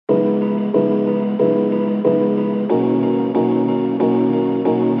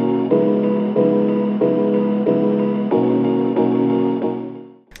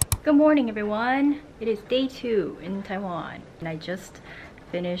morning everyone. It is day 2 in Taiwan and I just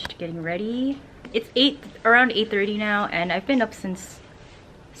finished getting ready. It's around 8:30 now and I've been up since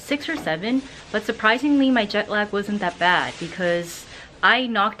 6 or 7, but surprisingly my jet lag wasn't that bad because I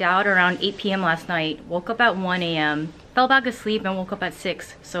knocked out around 8 p.m. last night, woke up at 1 a.m, fell back asleep and woke up at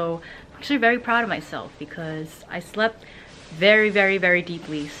 6. So I'm actually very proud of myself because I slept very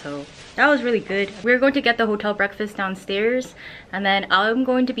deeply, so that was really good. We're going to get the hotel breakfast downstairs and then I'm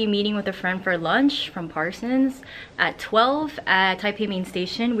going to be meeting with a friend for lunch from Parsons at 12 at Taipei Main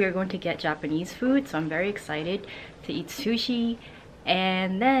Station. We are going to get Japanese food, so I'm very excited to eat sushi.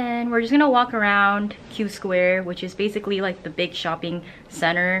 And then we're just gonna walk around Q Square, which is basically like the big shopping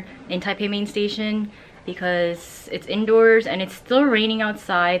center in Taipei Main Station, because it's indoors and it's still raining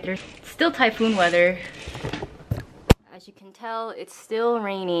outside. There's still typhoon weather. As you can tell, it's still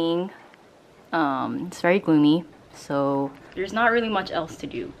raining. It's very gloomy, so there's not really much else to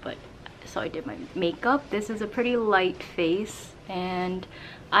do. But so I did my makeup. This is a pretty light face, and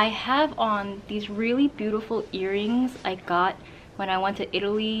I have on these really beautiful earrings I got when I went to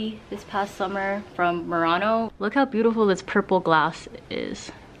Italy this past summer from Murano. Look how beautiful this purple glass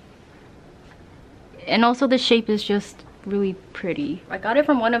is. And also the shape is just really pretty. I got it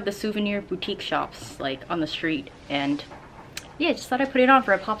from one of the souvenir boutique shops like on the street, and yeah, just thought I'd put it on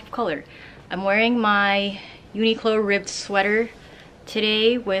for a pop of color. I'm wearing my Uniqlo ribbed sweater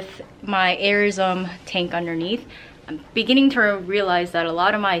today with my Airism tank underneath. I'm beginning to realize that a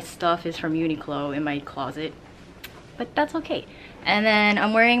lot of my stuff is from Uniqlo in my closet, but that's okay. And then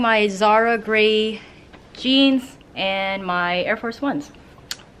I'm wearing my Zara gray jeans and my Air Force Ones.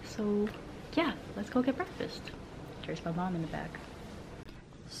 So yeah, let's go get breakfast. There's my mom in the back.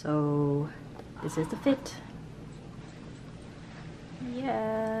 So this is the fit.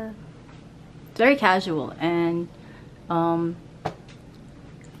 Yeah, it's very casual and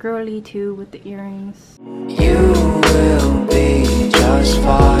girly too with the earrings. You will be just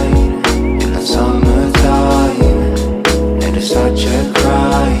fine in the summertime. It is such a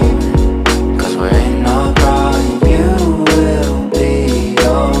crime, 'cause we're in our prime. You will be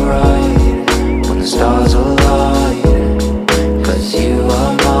alright when the stars align, 'cause you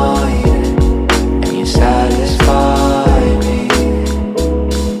are mine and you satisfy me,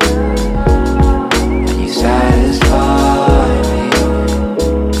 and you satisfy me,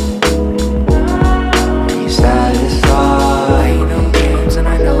 and you satisfy. Ain't no games and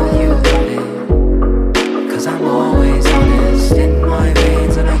I know you got it, 'cause I'm always honest in my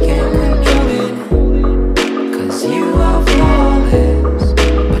veins and I can't control it, 'cause you are flawless,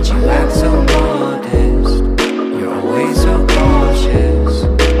 but you act so modest. You're always so cautious.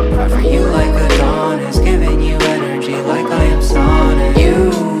 Fight for you like the dawn is giving you energy like I am sonic.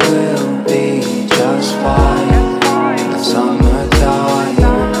 You will be just fine in the summertime.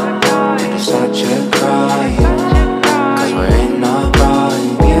 It is such a crime, 'cause we're in our prime.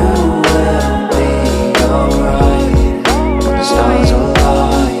 You will be alright when the stars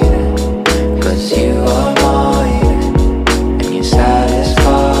align, 'cause you are mine and you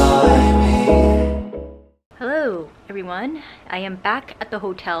satisfy me. Hello everyone, I am back at the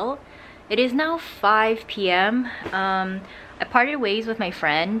hotel. It is now 5 p.m. I parted ways with my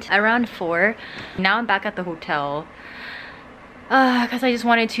friend around 4. Now I'm back at the hotel because I just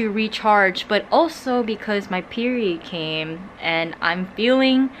wanted to recharge, but also because my period came and I'm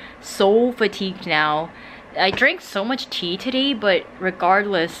feeling so fatigued now. I drank so much tea today, but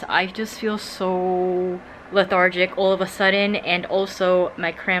regardless, I just feel so lethargic all of a sudden, and also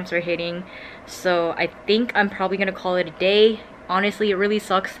my cramps are hitting. So I think I'm probably gonna call it a day. Honestly, it really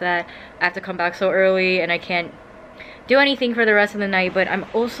sucks that I have to come back so early and I can't do anything for the rest of the night, but I'm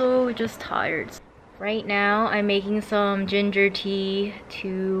also just tired. Right now, I'm making some ginger tea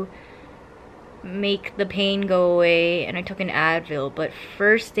to make the pain go away, and I took an Advil, but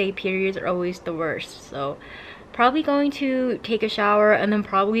first day periods are always the worst, so probably going to take a shower and then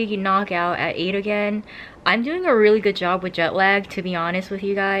probably knock out at 8 again. I'm doing a really good job with jet lag, to be honest with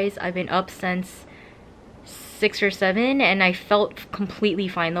you guys. I've been up since 6 or 7 and I felt completely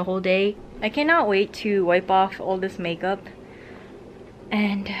fine the whole day. I cannot wait to wipe off all this makeup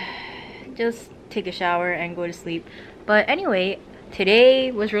and just take a shower and go to sleep. But anyway,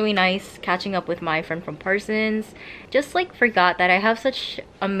 today was really nice catching up with my friend from Parsons. Just like forgot that I have such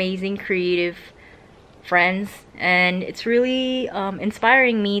amazing creative friends, and it's really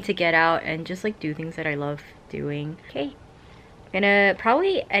inspiring me to get out and just like do things that I love doing. Okay, gonna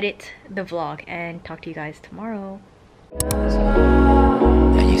probably edit the vlog and talk to you guys tomorrow.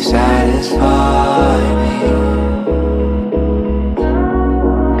 And you satisfy me,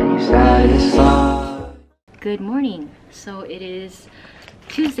 and you satisfy. Good morning. So it is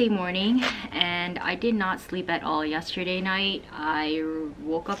Tuesday morning, and I did not sleep at all yesterday night. I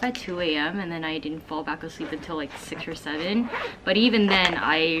woke up at 2 a.m. and then I didn't fall back asleep until like 6 or 7. But even then,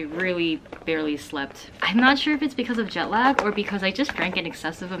 I really barely slept. I'm not sure if it's because of jet lag or because I just drank an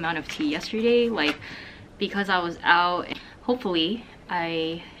excessive amount of tea yesterday, like because I was out. Hopefully,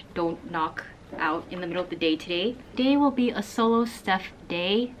 I don't knock out in the middle of the day today. Today will be a solo Steph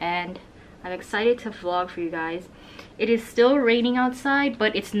day, and I'm excited to vlog for you guys. It is still raining outside,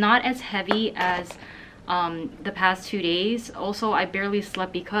 but it's not as heavy as the past 2 days. Also, I barely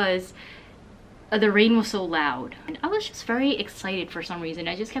slept because the rain was so loud. And I was just very excited for some reason.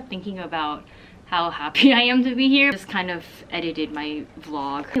 I just kept thinking about how happy I am to be here. Just kind of edited my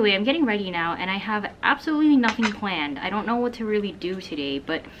vlog. Anyway, I'm getting ready now and I have absolutely nothing planned. I don't know what to really do today,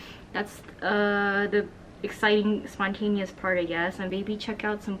 but that's the exciting, spontaneous part, I guess. And maybe check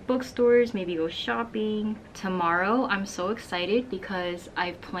out some bookstores, maybe go shopping. Tomorrow, I'm so excited because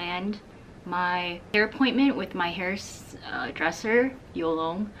I've planned my hair appointment with my hairdresser,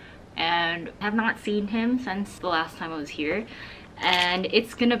 Yolong, and I have not seen him since the last time I was here. And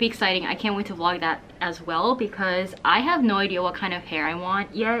it's gonna be exciting. I can't wait to vlog that as well because I have no idea what kind of hair I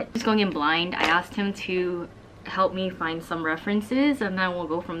want yet. Just going in blind. I asked him to help me find some references and then we'll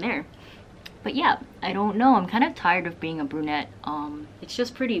go from there. But yeah, I don't know. I'm kind of tired of being a brunette. It's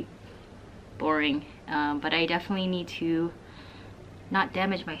just pretty boring. But I definitely need to not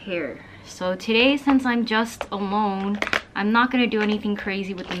damage my hair. So today, since I'm just alone, I'm not gonna do anything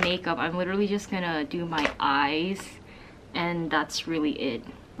crazy with the makeup. I'm literally just gonna do my eyes, and that's really it.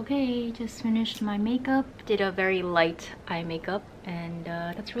 Okay, just finished my makeup. Did a very light eye makeup, and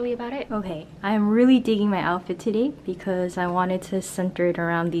that's really about it. Okay, I'm really digging my outfit today because I wanted to center it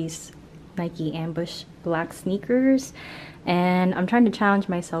around these Nike Ambush black sneakers, and I'm trying to challenge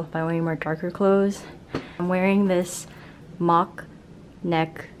myself by wearing more darker clothes. I'm wearing this mock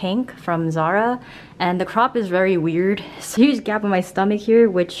neck pink from Zara, and the crop is very weird. It's a huge gap in my stomach here,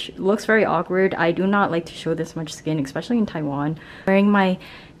 which looks very awkward. I do not like to show this much skin, especially in Taiwan. Wearing my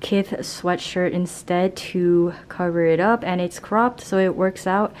Kith sweatshirt instead to cover it up, and it's cropped so it works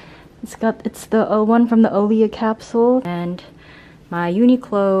out. It's the one from the Olia capsule, and my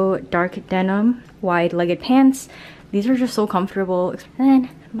Uniqlo dark denim wide-legged pants. These are just so comfortable. And then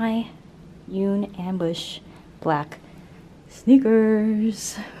my Yoon Ambush black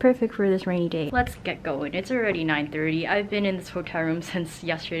sneakers. Perfect for this rainy day. Let's get going. It's already 9:30. I've been in this hotel room since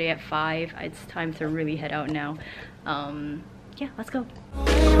yesterday at 5. It's time to really head out now. Yeah, let's go.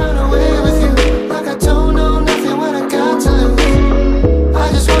 Run away with you, like I don't know nothing when I got to lose.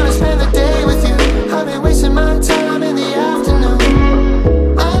 I just wanna spend the day with you. I've been wasting my time in the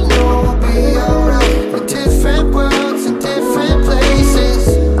afternoon. I know we'll be alright. We're different worlds and different places.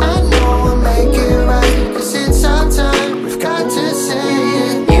 I know we'll make it right, cause it's our time. We've got to say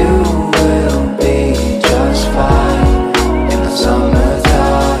it. You will be just fine in the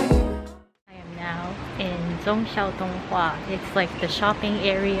summertime. I am now in Zhongxiaodonghua. It's like the shopping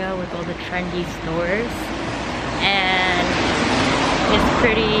area with all the trendy stores, and it's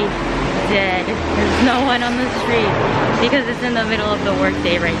pretty dead. There's no one on the street because it's in the middle of the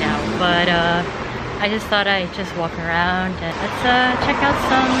workday right now. But I just thought I'd just walk around and let's check out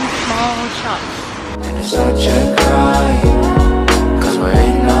some small shops. And it's such a crime, cause we're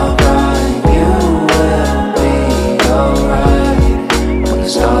in our prime. You will be alright when the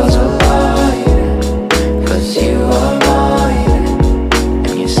stars align, cause you are mine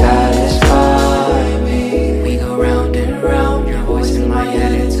and you satisfy me. We go round and round, your voice in my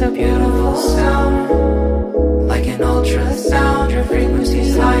head, it's a beautiful sound. Like an ultrasound, your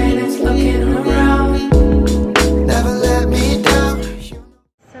frequency's high and it's looking around. Never let me down.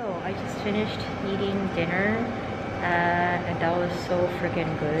 So I just finished eating dinner and that was so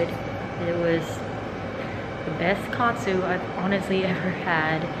freaking good. It was the best katsu I've honestly ever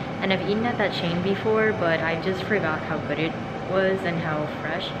had, and I've eaten at that chain before, but I just forgot how good it was and how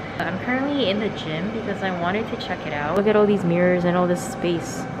fresh. I'm currently in the gym because I wanted to check it out. Look at all these mirrors and all this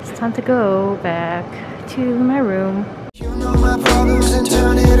space. It's time to go back to my room. You know my problems and